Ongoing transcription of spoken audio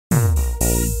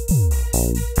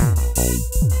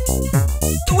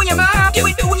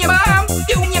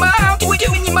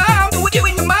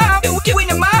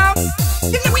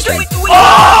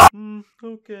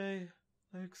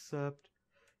I accept.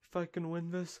 If I can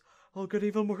win this, I'll get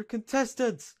even more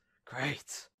contestants.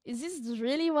 Great. Is this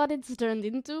really what it's turned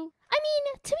into? I mean,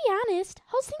 to be honest,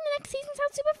 hosting the next season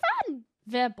sounds super fun.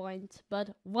 Fair point, but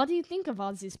what do you think of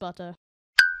Ozzy Spotter?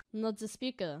 Not the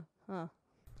speaker, huh?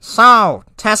 So,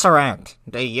 Tesseract,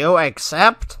 do you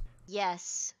accept?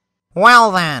 Yes.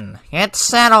 Well then, it's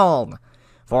settled.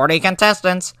 40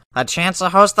 contestants, a chance to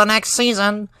host the next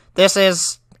season. This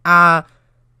is, IDK!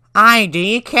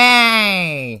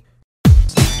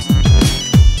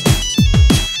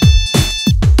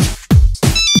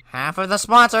 Half of the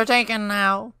spots are taken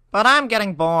now, but I'm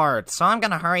getting bored, so I'm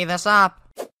gonna hurry this up.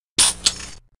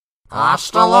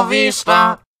 Hasta la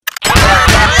vista!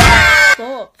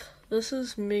 Stop. This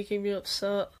is making me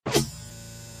upset.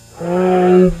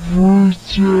 I've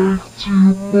rejected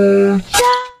you.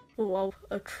 Wow,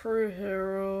 a true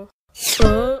hero.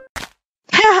 But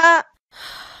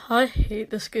I hate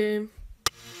this game.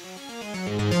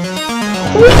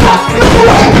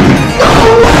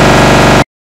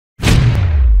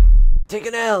 Take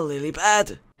an L,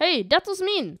 Lilybad. Hey, that was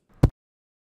mean.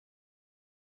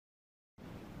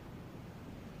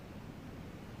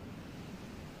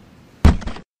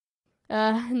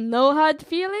 No hard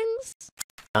feelings?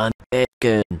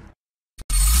 Untaken.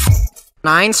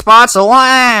 9 spots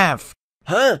left!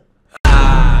 Huh?